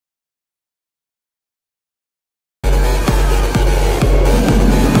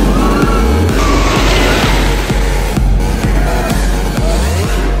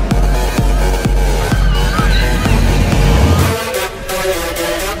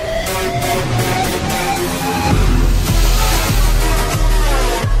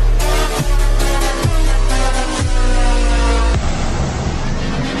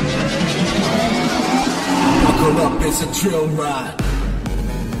Trail ride.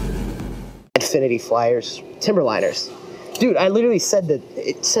 Infinity flyers, timberliners. Dude, I literally said that.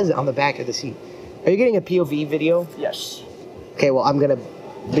 It says it on the back of the seat. Are you getting a POV video? Yes. Okay, well, I'm gonna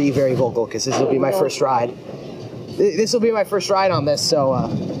be very vocal because this will be my first ride. This will be my first ride on this, so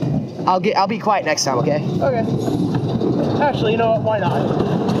I'll be quiet next time, okay? Okay. Actually, you know what? Why not?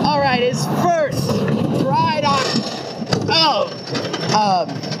 All right, his first ride on. Oh,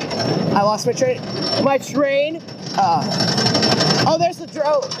 I lost my train. My train. Oh, there's the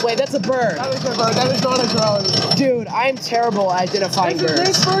drone. Wait, that's a bird. That is a bird. That is not a drone. Dude, I'm terrible at identifying birds. This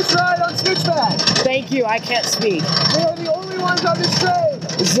is his first ride on Switchback. Thank you. I can't speak. We are the only ones on this train.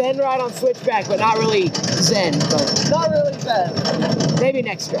 Zen ride on Switchback, but not really zen. But Not really Zen. maybe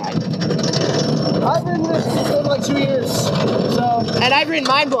next ride. I've been this for like 2 years. So, And I've ridden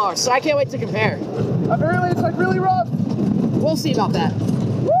Mind Blower, so I can't wait to compare. apparently it's like really rough. We'll see about that.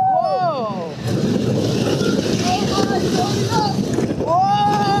 Whoa!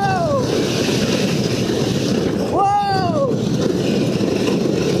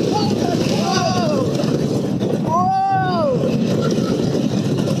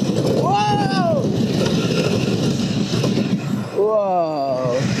 Whoa!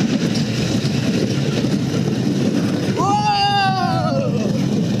 Whoa!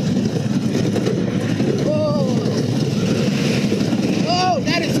 Whoa! Oh,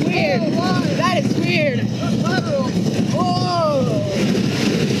 that is weird. That is weird. Whoa!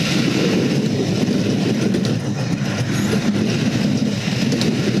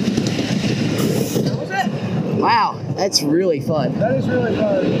 Wow, that's really fun. That is really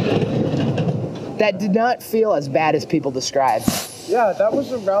fun. That did not feel as bad as people describe. Yeah, that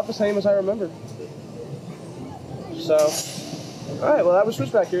was about the same as I remember. So, alright, well that was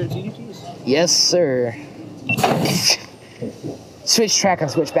Switchback here at ZDT's. Yes, sir. Switch track on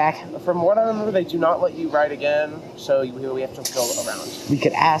Switchback. From what I remember, they do not let you ride again, so we have to go around. We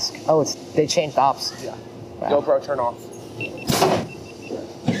could ask. Oh, they changed ops. Yeah. Wow. GoPro, turn off.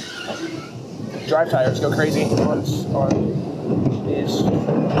 Drive tires, go crazy on these.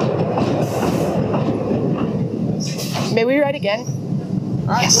 May we ride again?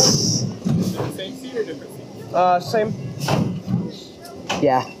 Alright, Yes. Same seat or different seat? Same.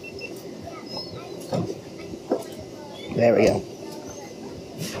 Yeah. There we go.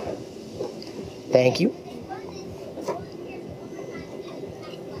 Thank you.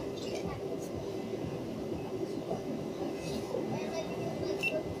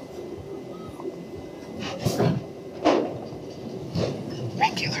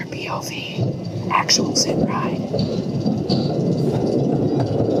 Regular POV. Actual sit ride.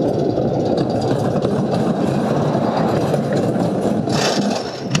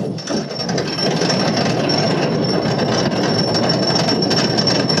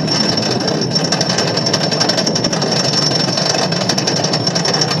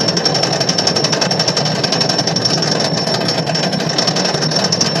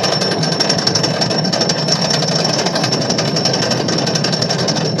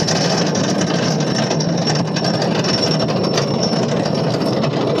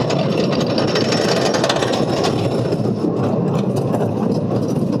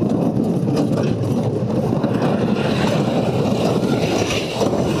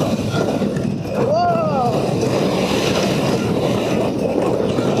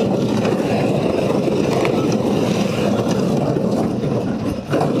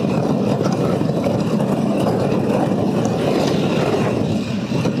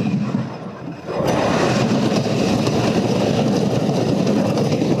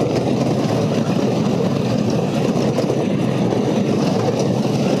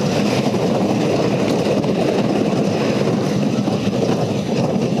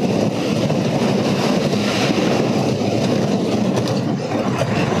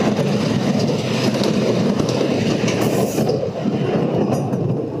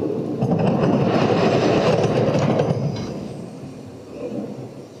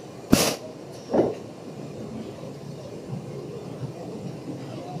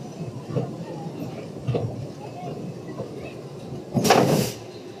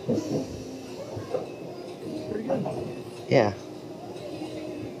 Yeah. A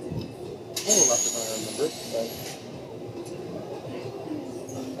little left if I remember, but...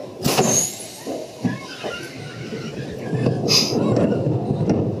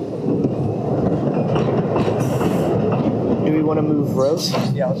 Do we want to move rows?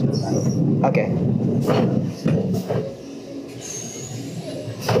 Yeah, let's go back. Okay.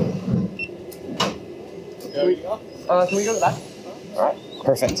 There we go. Can we go to the back? Alright.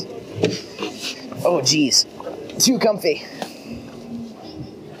 Perfect. Oh, geez. Too comfy.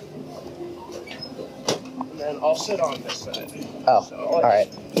 And then I'll sit on this side. Oh, So, all right.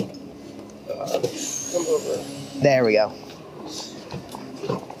 Come over. There we go.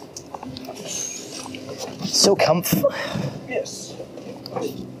 So comfy. Yes.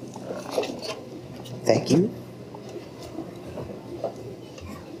 Thank you.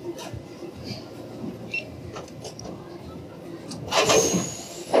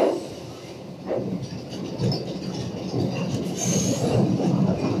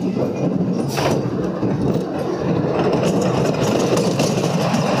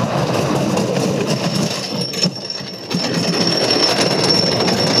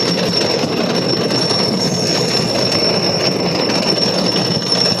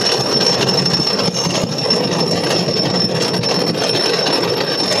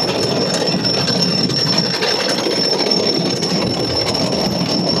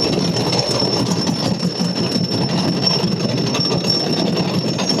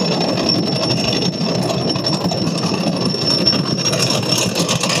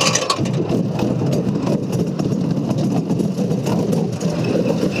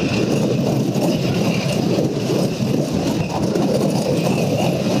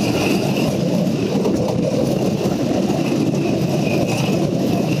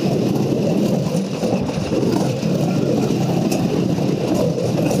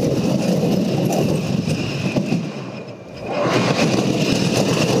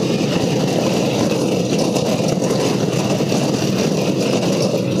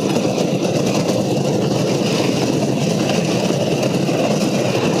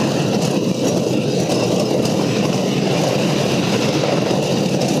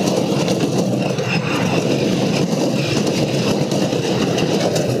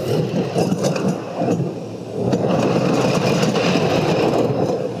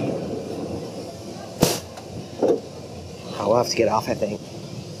 We'll have to get off, I think.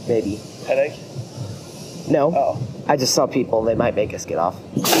 Maybe. Headache? No. Oh. I just saw people, they might make us get off.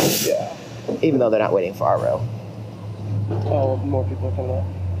 Yeah. Even though they're not waiting for our row. Oh, more people are coming up.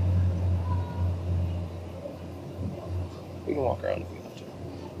 We can walk around if we have to.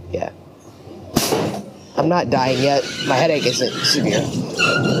 Yeah. I'm not dying yet. My headache isn't severe.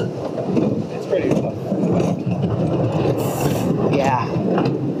 It's pretty tough. Yeah.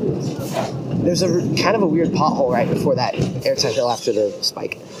 There's a kind of a weird pothole right before that airtight hill after the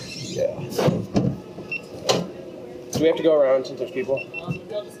spike. Yeah. Do we have to go around since there's people? I'll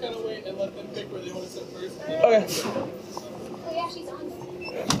just kind of wait and let them pick where they want to sit first. Okay. Oh yeah, she's on.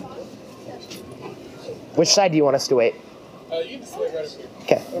 Which side do you want us to wait? You can just wait right up here.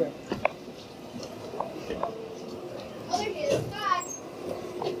 Okay. Okay. Oh, there he is. Hi.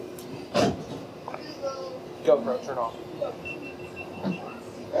 GoPro, turn off.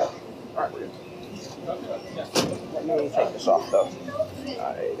 Alright, we're good. Let me take this off though.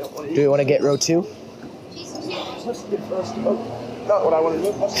 I don't want to. Do we want to get row 2? Let's get first. Oh, not what I want to do.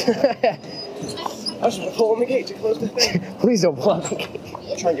 I was just pulling the gate to close the thing. Please don't block.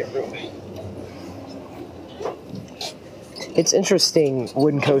 I'll try and get room. It's interesting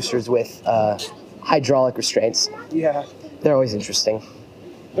wooden coasters with hydraulic restraints. Yeah. They're always interesting.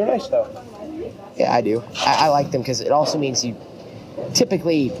 They're nice though. Yeah, I do. I like them because it also means you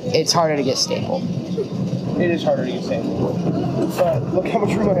typically it's harder to get stable. It is harder to get stable. But look how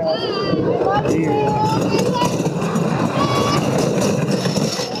much room I have.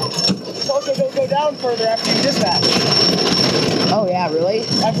 It's also going to go down further after you dispatch. Oh yeah, really?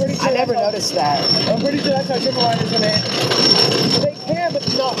 I'm pretty sure I never that's how- noticed that. I'm pretty sure that's how triple liners going to hit. They can, but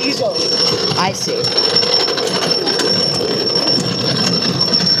not easily. I see.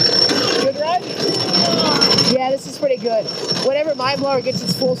 Good ride? Yeah, this is pretty good. Whenever my blower gets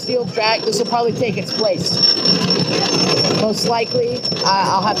its full steel track, this will probably take its place. Most likely,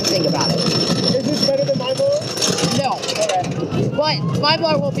 I'll have to think about it. Is this better than my blower? No. Okay. But my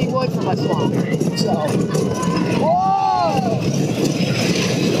blower won't be wood for much longer. So. Whoa!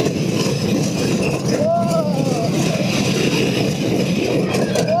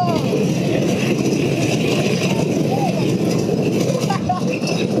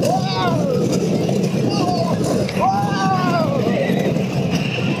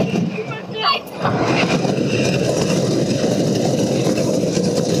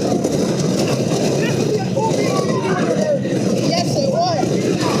 Yes, it was.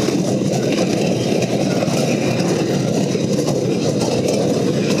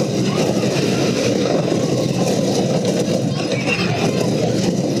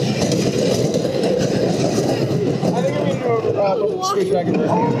 I think I'm going to go Switchback and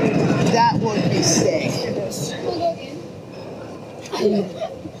Versi. That would be sick.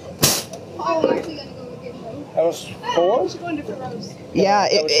 Oh, I'm actually gonna go with your That was 4? going different rows. Yeah,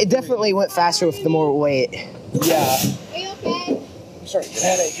 it definitely went faster with the more weight. Yeah. Are you okay? I'm starting to get a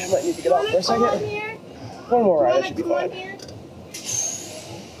headache. I might need to get off for a Come second. on here. One more ride, I Wanna should be come on fine. here?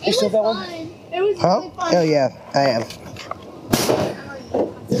 You still that one? Fun. It was Huh? really fun. Oh yeah, I am.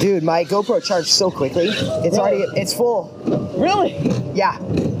 Dude, my GoPro charged so quickly. It's full. Really? Yeah,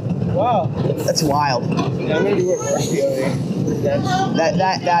 Wow. that's wild. Yeah, I'm gonna do it for POV.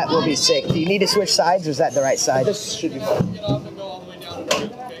 That will be sick. Do you need to switch sides, or is that the right side? This should be fun. Get off and go all the way down to the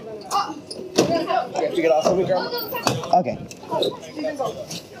roof, okay? We have to get off so we can. Okay. All the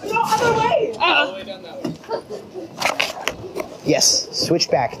way down that way. Yes,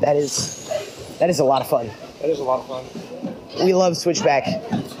 Switchback. That is a lot of fun. That is a lot of fun. We love Switchback.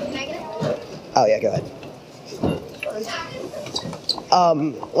 Oh yeah, go ahead.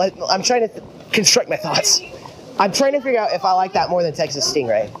 I'm trying to construct my thoughts. I'm trying to figure out if I like that more than Texas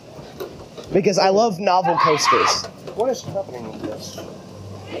Stingray, because I love novel coasters, What is happening with this?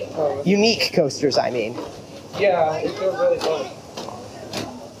 unique coasters. I mean, Yeah, it feels really fun.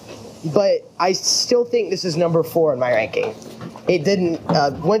 but I still think this is number 4 in my ranking. It didn't.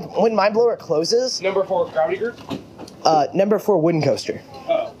 When Mind Blower closes, Number 4, Gravity Group? number 4 wooden coaster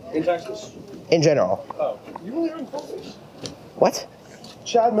Oh, in Texas? in general. Oh. You really run Coasters? What?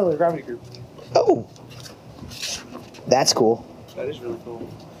 Chad Miller, Gravity Group. Oh, that's cool. That is really cool.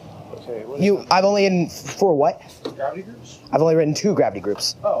 Okay, what is I've only ridden 4 what? Gravity Groups? I've only ridden 2 gravity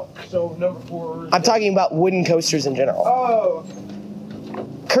groups. Oh, so number 4... I'm talking about wooden coasters in general. Oh,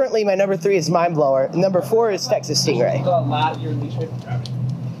 Currently, my number 3 is Mind Blower. Number 4 is Texas Stingray. your least favorite Gravity.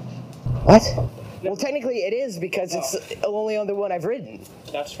 What? Well, technically it is, because it's only on the one I've ridden.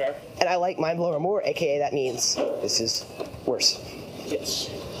 That's fair. And I like Mind Blower more, aka that means this is worse. Yes.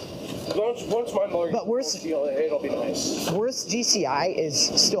 Once my motor But worse- it'll be nice. Worst GCI is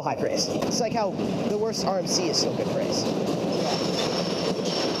still high praise. It's like how the worst RMC is still good praise.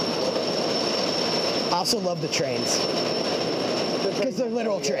 I also love the trains, because they're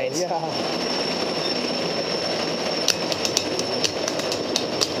literal trains. Yeah.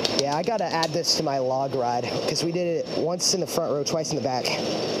 Yeah, I gotta add this to my log ride, because we did it once in the front row, twice in the back.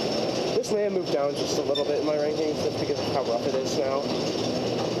 This may have moved down just a little bit in my rankings just because of how rough it is now.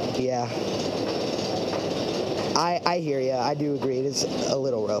 Yeah. I hear ya. I do agree. It is a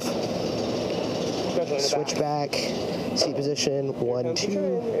little rough. Especially in the Switchback, seat position, back. 1, Comes the 2.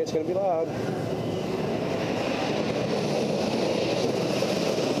 train. It's gonna be loud.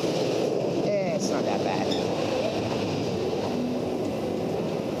 It's not that bad.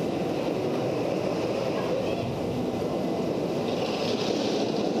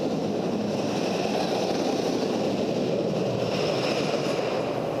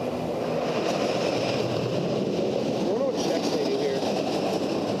 I wonder what checks they do here.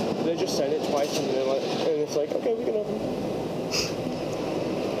 They just send it twice and it's like, okay, we can open.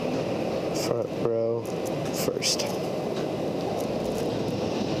 Front row, first. I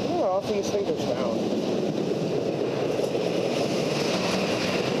don't know how often this thing goes down.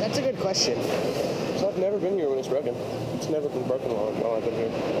 That's a good question. So I've never been here when it's broken. It's never been broken while I've been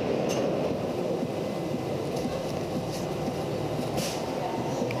here.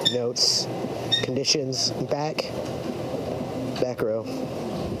 Notes, conditions, back row.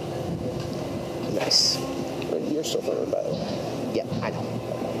 Nice. You're still further by the way. Yep, I know.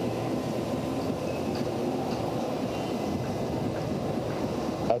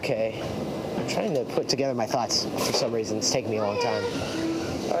 Okay, I'm trying to put together my thoughts for some reason. It's taking me a long time.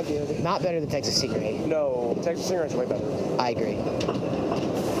 I get it. Not better than Texas Stingray. No, Texas Singer is way better. I agree.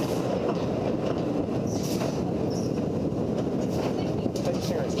 Texas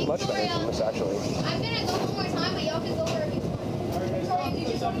Singer is much better than this, actually. I'm gonna go one more time, but y'all can go over if you want. Victoria, do you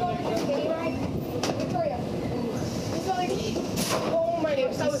just want to go over the mini ride? Victoria. Oh my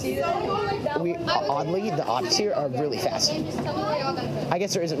gosh, that was so We oddly, the odds here are really fast. And just tell me where y'all gonna go. I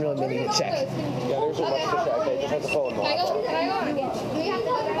guess there isn't really many to check. Yeah, there's a much to check. They just have to follow them Can I all. go? Can I go? Do we have to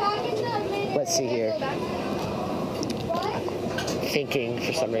go back in the mini? Let's see here. Go back? What? Thinking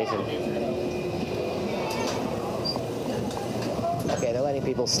for some reason. Okay, they're letting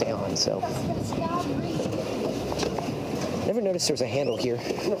people stay on, so. Never noticed there was a handle here.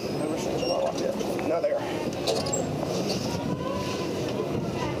 No, never seen it locked yet. Now there.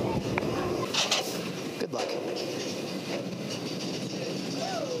 Good luck.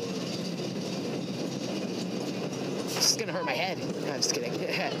 This is gonna hurt my head. No, I'm just kidding.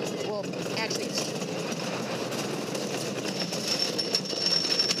 Well, actually,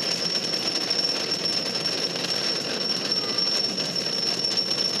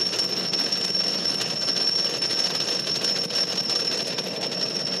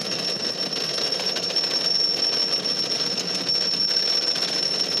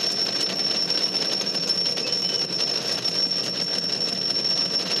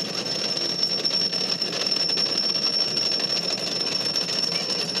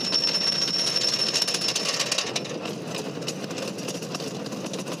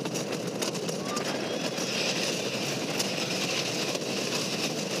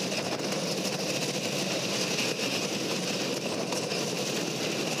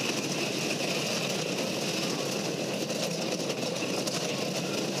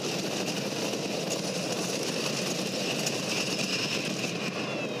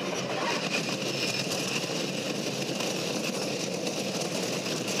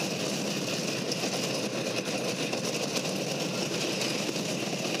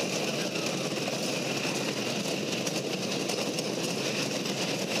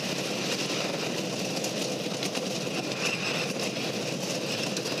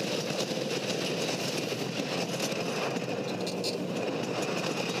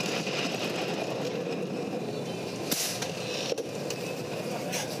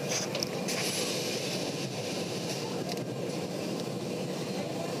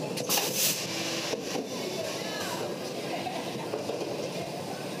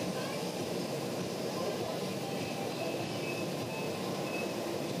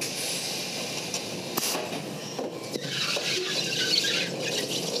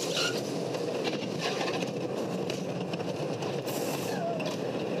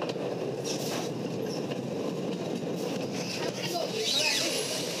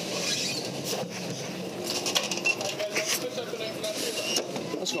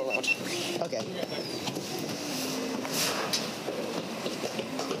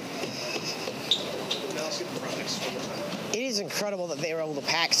 incredible that they were able to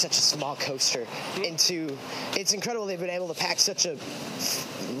pack such a small coaster into. It's incredible they've been able to pack such a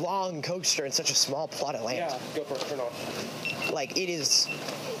long coaster in such a small plot of land. Yeah, go for it. Turn on. Like, it is.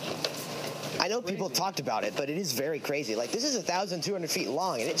 I know people talked about it, but it is very crazy. Like, this is 1,200 feet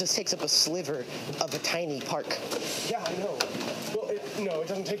long, and it just takes up a sliver of a tiny park. Yeah, I know. Well, no, it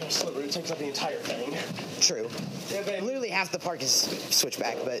doesn't take up a sliver. It takes up the entire thing. True. Literally half the park is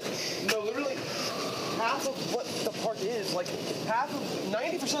Switchback, but... No, literally half of what the park is, like,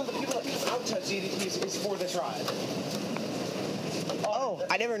 90% of the people that come out to ZDT is for this ride. Oh,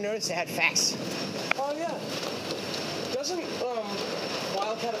 I never noticed it had facts. Oh, yeah. Doesn't,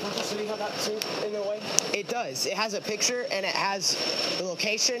 Wildcat at Purple City have that too, in a way? It does. It has a picture, and it has the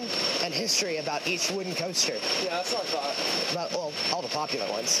location and history about each wooden coaster. Yeah, that's what I thought. About, well, all the popular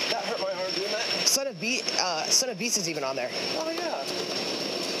ones. That hurt my arm doing that. Son of Beast is even on there. Oh, yeah.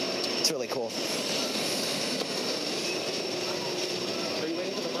 It's really cool. Are you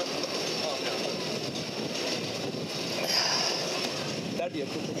waiting for the front? Oh, no. That'd be a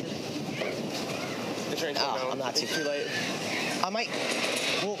cool picture. The train's going down. I'm not too late. I might.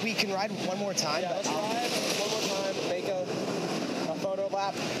 Well, we can ride one more time. Yeah, let's ride one more time, make a photo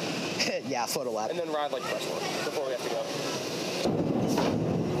lap. Yeah, photo lap. And then ride like the rest one before we have to go.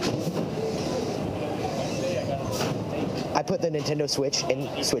 I put the Nintendo Switch in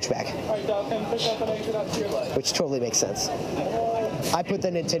Switchback. Alright, Doc, then pick up and exit out to your left. Which totally makes sense. I put the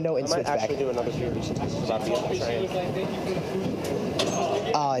Nintendo in I might Switchback. actually do another series about the other train.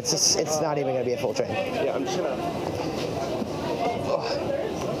 It's not even gonna be a full train. Yeah, I'm just gonna.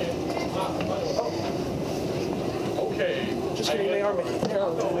 Okay. Just kidding, they are making a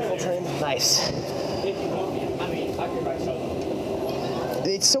full train. Nice.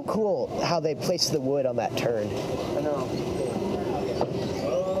 It's so cool how they place the wood on that turn. I know.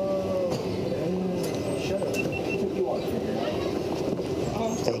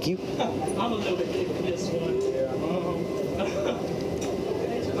 Thank you. I'm a little bit big for this one.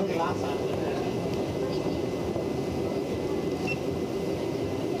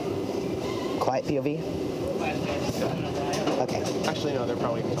 Quiet POV. Okay. Actually, no, they're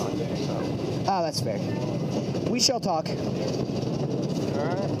probably talking. So. Oh, that's fair. We shall talk.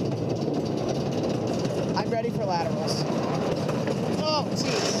 Alright. I'm ready for laterals. Oh,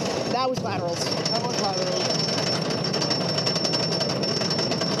 jeez. That was laterals. That was laterals.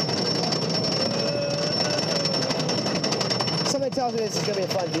 Something tells me this is going to be a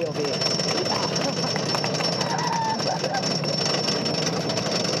fun POV.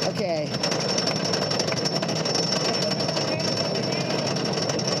 Okay.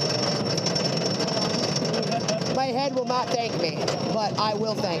 My head will not thank me, but I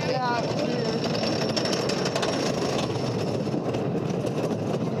will thank me.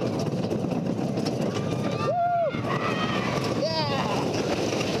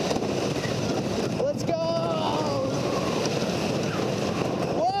 Let's go!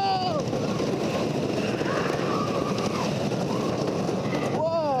 Whoa!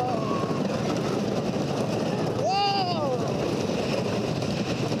 Whoa! Whoa!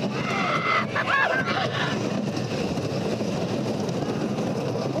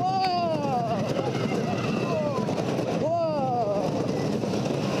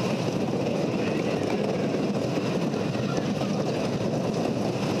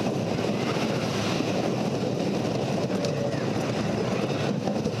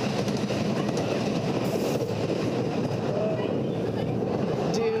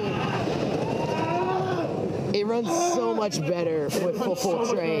 It runs so much better with full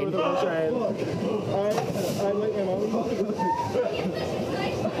train.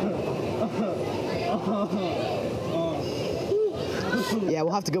 Yeah,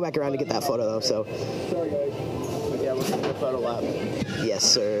 we'll have to go back around to get that photo though, so. Sorry, guys. Yeah, we'll do a photo lap. Yes,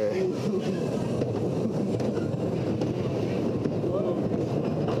 sir.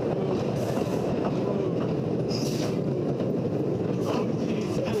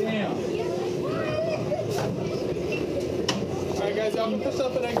 Alright, guys, I'm gonna push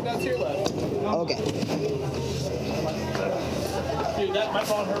up and exit out to your left. Okay. Dude, my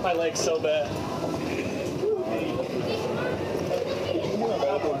phone hurt my leg so bad.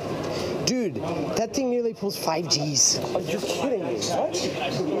 Dude, that thing nearly pulls 5 Gs. Oh, you're kidding me. What?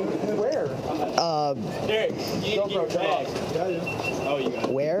 Where? Derek, you get your bag. Oh, you got it.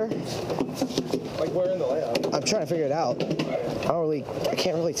 Where? Like, where in the layout? I'm trying to figure it out. I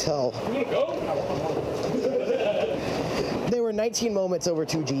can't really tell. Go. There were 19 moments over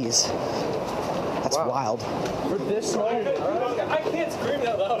 2 Gs. That's wild. For this small? I can't scream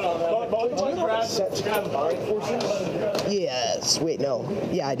that loud on that. Do you have set to combine forces? Yes. Wait, no.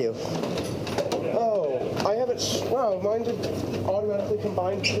 Yeah, I do. Oh. I haven't. Wow, mine did automatically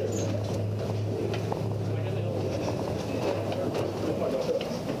combine too.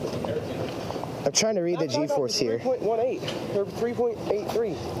 I'm trying to read the G-force here. 3.18 or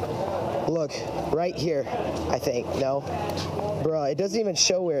 3.83. Look, right here, I think. No? Bro, it doesn't even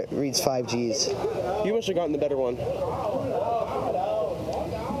show where it reads 5 Gs. You must have gotten the better one.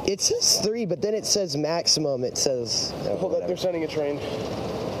 It says 3, but then it says maximum. It says... Oh, Hold up, they're sending a train.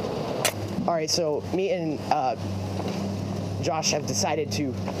 All right, so me and Josh have decided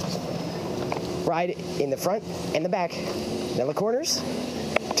to ride in the front and the back and the corners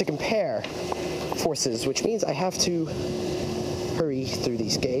to compare forces, which means I have to hurry through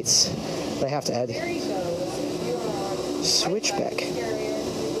these gates. And I have to add Switchback.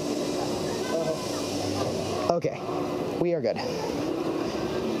 Okay, we are good.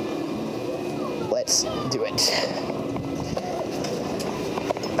 Let's do it.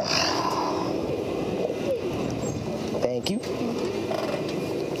 Thank you.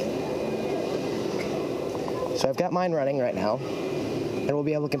 So I've got mine running right now, and we'll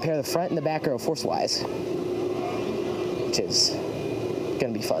be able to compare the front and the back row force-wise, which is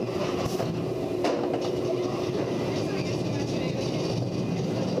gonna be fun.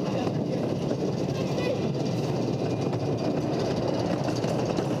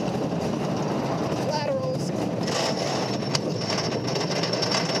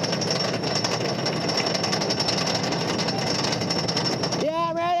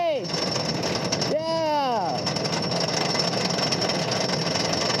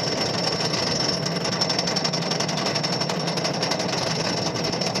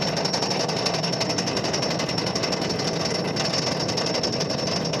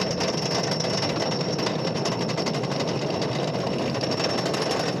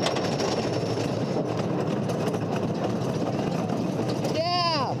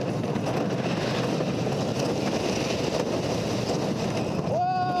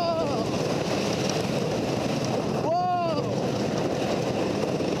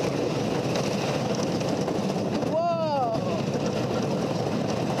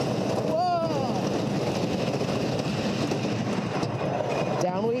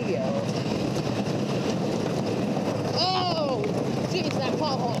 Down we go. Oh! Jeez, that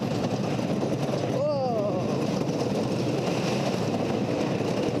pothole. Whoa.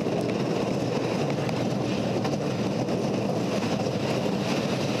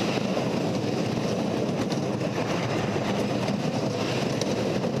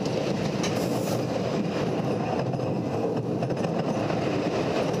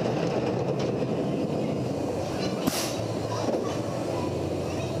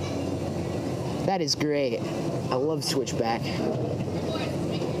 That is great. I love Switchback.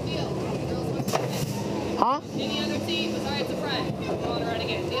 Huh? Any other seat besides the front? You want to run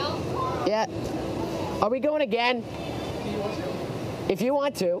again? Deal? Yeah. Are we going again? If you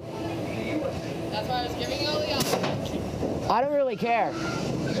want to. That's why I was giving you all the options. I don't really care.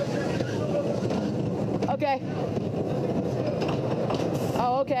 Okay.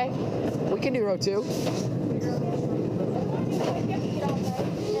 Oh, okay. We can do row 2.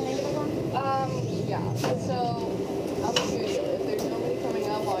 Yeah. So, I'll just do it. If there's nobody coming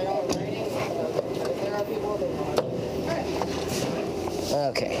up while y'all are waiting, if there are people, then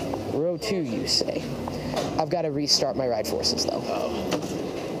alright. Okay. Row 2, you say. I've got to restart my ride forces, though.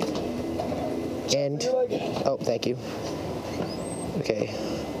 And... Oh, thank you. Okay.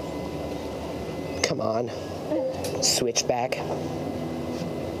 Come on. Switchback.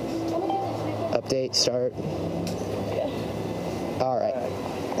 Update, start. All right.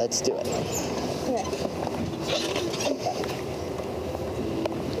 Let's do it.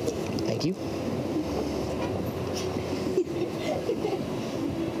 Thank you.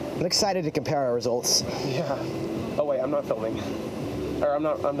 I'm excited to compare our results. Yeah. Oh wait, I'm not filming. Or I'm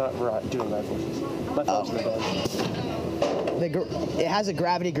not doing ride forces. My forces are done. It has a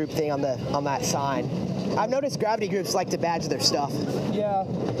gravity group thing on that sign. I've noticed gravity groups like to badge their stuff. Yeah.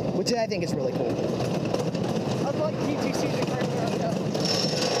 Which I think is really cool. Unlike TTC in North America.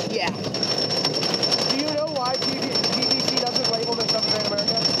 Yeah. Do you know why TTC doesn't label their stuff in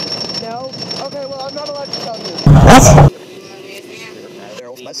America? No? Okay, well I'm not allowed to tell you.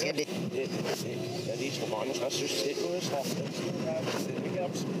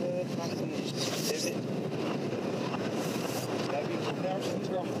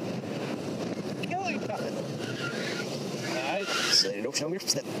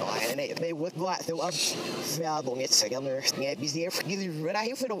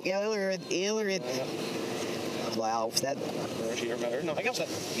 Wow, that. No, I guess that.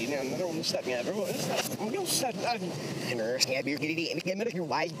 Another one step. Yeah, everyone. I'm set. Snap your kitty, and get your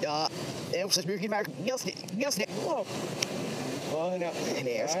white dog. Elsa, your kitty, yes, whoa. Oh, no. And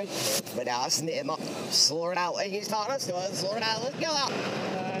there's. But now it's slow it out. He's taught us to slow it out. Let's go out.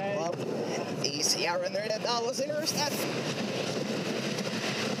 Well, easy out in there. That was in her stuff.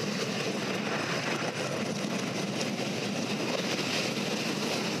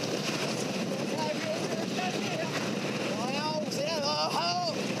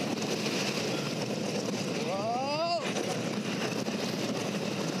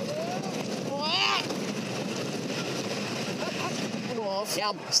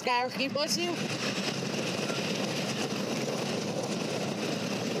 Shall Sky bless you?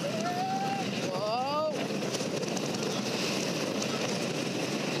 Whoa.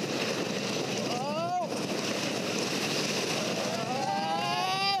 Whoa.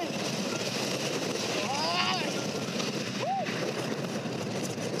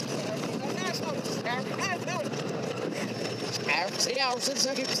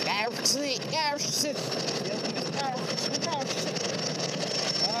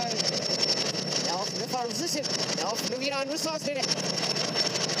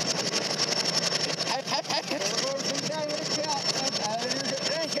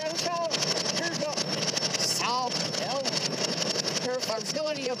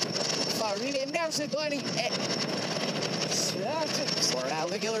 Slow it out,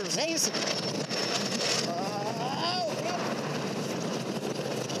 the killer's face.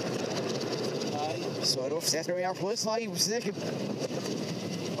 Så då sätter vi på oss live säkert.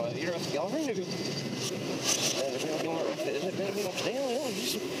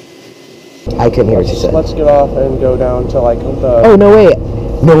 I couldn't hear what you said. Let's get off and go down to like the. Oh, no wait.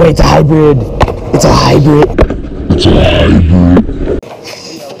 No wait, it's a hybrid. It's a hybrid. It's a hybrid.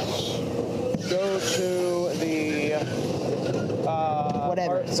 Go to the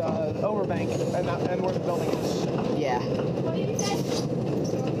whatever. Overbank and where the building is. Yeah.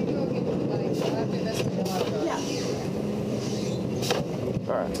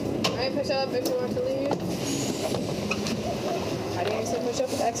 Alright. Alright, push up if you want to leave. I didn't say push up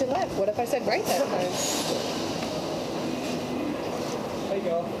with exit left. What if I said right that time? There you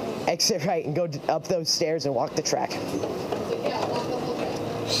go. Exit right and go up those stairs and walk the track. Yeah, walk the whole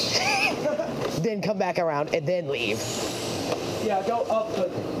track. Then come back around and then leave. Yeah, go up the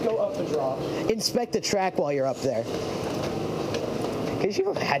drop. Inspect the track while you're up there. Could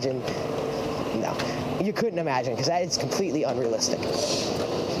you imagine? No, you couldn't imagine because that is completely unrealistic.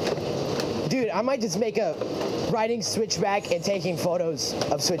 Dude, I might just make a riding Switchback and taking photos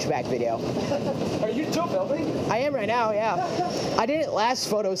of Switchback video. Are you still filming? I am right now, yeah. I didn't last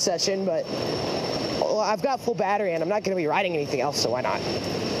photo session, but well, I've got full battery and I'm not going to be riding anything else, so why not?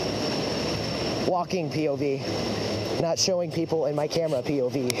 Walking POV, not showing people in my camera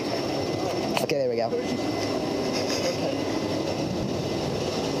POV. Okay, there we go.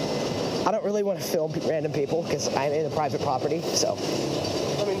 I don't really want to film random people because I'm in a private property, so.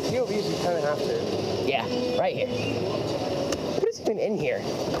 I mean, POVs you kind of have to. Yeah, right here. What is even in here?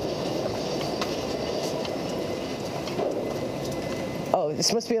 Oh,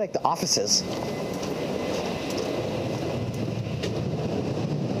 this must be like the offices.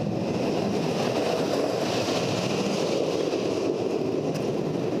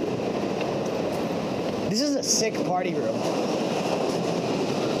 This is a sick party room.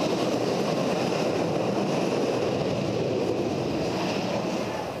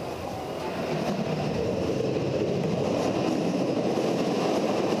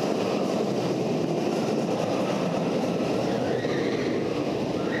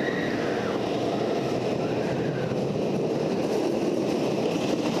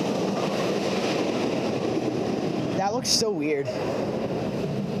 That looks so weird.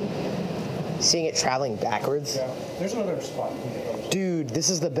 Seeing it traveling backwards. Yeah. There's another spot. Dude, this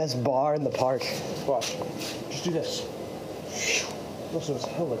is the best bar in the park. Watch. Just do this. Also, it's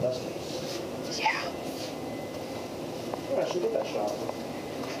hella dusty. Yeah. I should get that shot.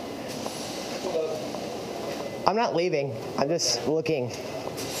 I'm not leaving. I'm just looking.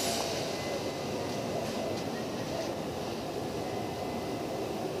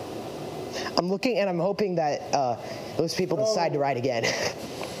 I'm looking and I'm hoping that those people decide to ride again.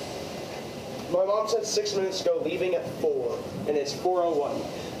 My mom said 6 minutes ago, leaving at 4, and it's 4:01.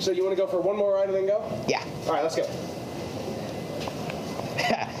 So you want to go for one more ride and then go? Yeah. All right, let's go.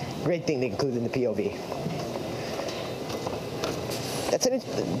 Great thing to include in the POV.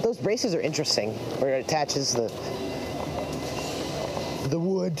 Those braces are interesting, where it attaches the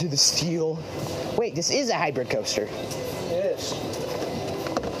wood to the steel. Wait, this is a hybrid coaster. It is.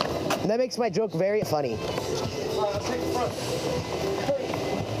 And that makes my joke very funny. Let's take the front.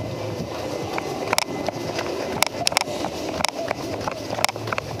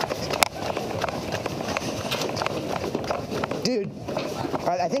 Dude,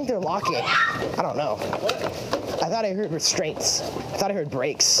 I think they're locking. I don't know. What? I thought I heard restraints. I thought I heard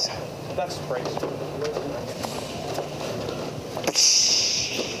brakes. That's brakes.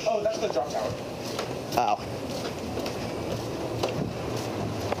 Oh, that's the drop tower. Oh.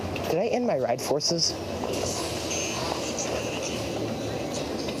 Did I end my ride forces?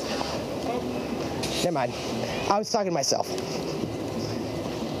 Never mind. I was talking to myself.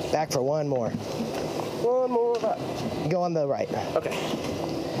 Back for one more. One more back. Go on the right. Okay.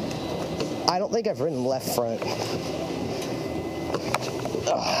 I don't think I've ridden left front.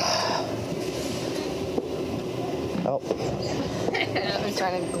 Ugh. Oh, I'm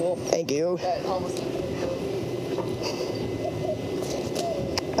trying to go. thank you. That almost.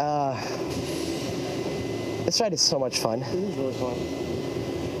 This ride is so much fun. This is really fun.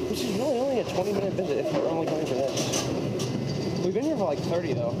 This is really only a 20-minute visit if you're only going for this. We've been here for like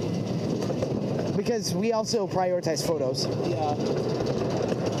 30 though. Because we also prioritize photos. Yeah.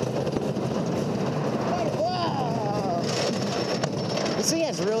 Whoa! This thing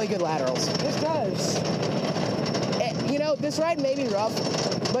has really good laterals. This does. You know, this ride may be rough,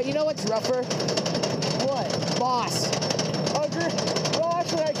 but you know what's rougher? What? Boss. Agree. Well,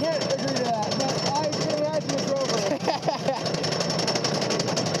 actually, I can't agree to that. But I can imagine this rover.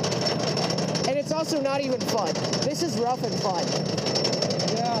 And it's also not even fun. This is rough and fun.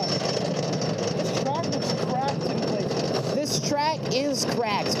 Yeah. This track looks cracked in places. This track is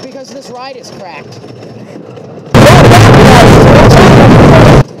cracked because this ride is cracked.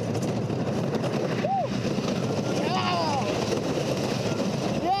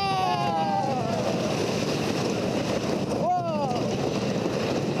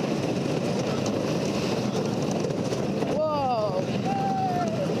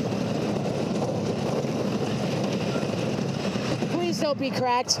 Don't be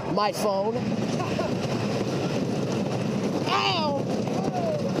cracked, my phone. Ow!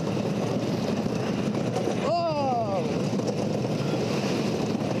 Oh!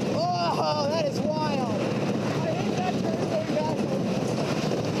 Oh, that is wild. I hate that turn going backwards.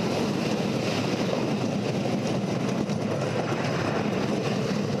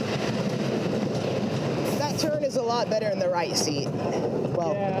 That turn is a lot better in the right seat.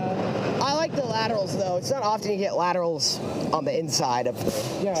 Well, yeah. I like the laterals though. It's not often you get laterals on the inside of the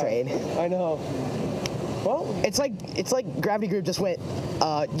train. I know. Well, it's like Gravity Group just went,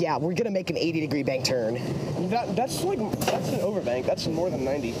 yeah, we're gonna make an 80-degree bank turn. That's an overbank. That's more than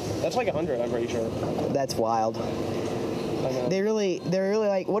 90. That's like 100. I'm pretty sure. That's wild. I know. They're really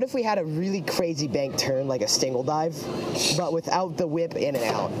like, what if we had a really crazy bank turn like a stingle dive, but without the whip in and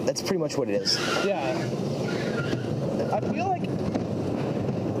out? That's pretty much what it is. Yeah. I feel like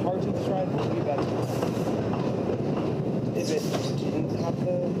parts of this ride would be better if it didn't have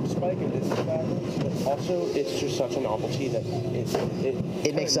the spike and didn't go backwards, but also it's just such a novelty that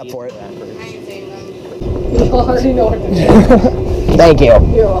it makes up for it. I ain't seen them. You already know what to do. Thank you.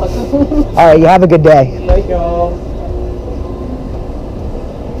 You're welcome. All right, you have a good day. Thank y'all.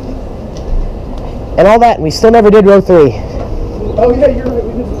 And all that, and we still never did row 3. Oh yeah, you're right.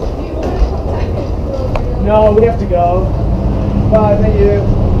 We didn't. No, we have to go. Bye, thank you.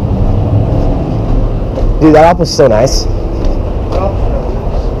 Dude, that op was so nice.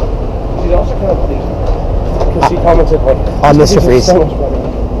 She's also kind of pleased. Because she commented like, on Mr. Freeze. So much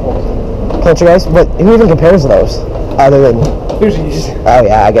better. Can't you guys? But who even compares those? Other than... Oh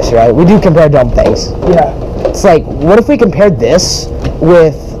yeah, I guess you're right. We do compare dumb things. Yeah. It's like, what if we compared this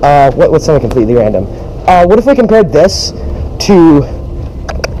with... what's something completely random? What if we compared this to...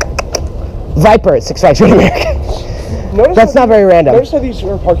 Viper at Six Flags Great America? That's not very random. Notice how these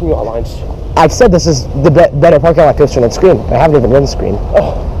are parking lot lines. I've said this is the better parking lot coaster than Scream. I haven't even ridden Scream.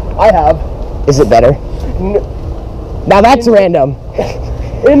 Oh, I have. Is it better? Now that's random.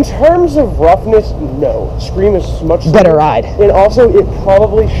 In terms of roughness, no. Scream is much better ride. And also, it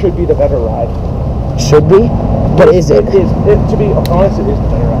probably should be the better ride. Should be? But is it? It is. To be honest, it is the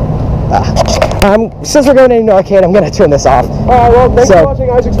better ride. Since we're going into the arcade, I'm going to turn this off. Well, thanks for watching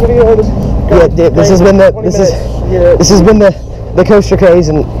Isaac's video. This has been the Coaster Craze,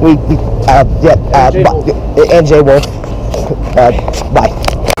 and and Jay Wolf. Bye.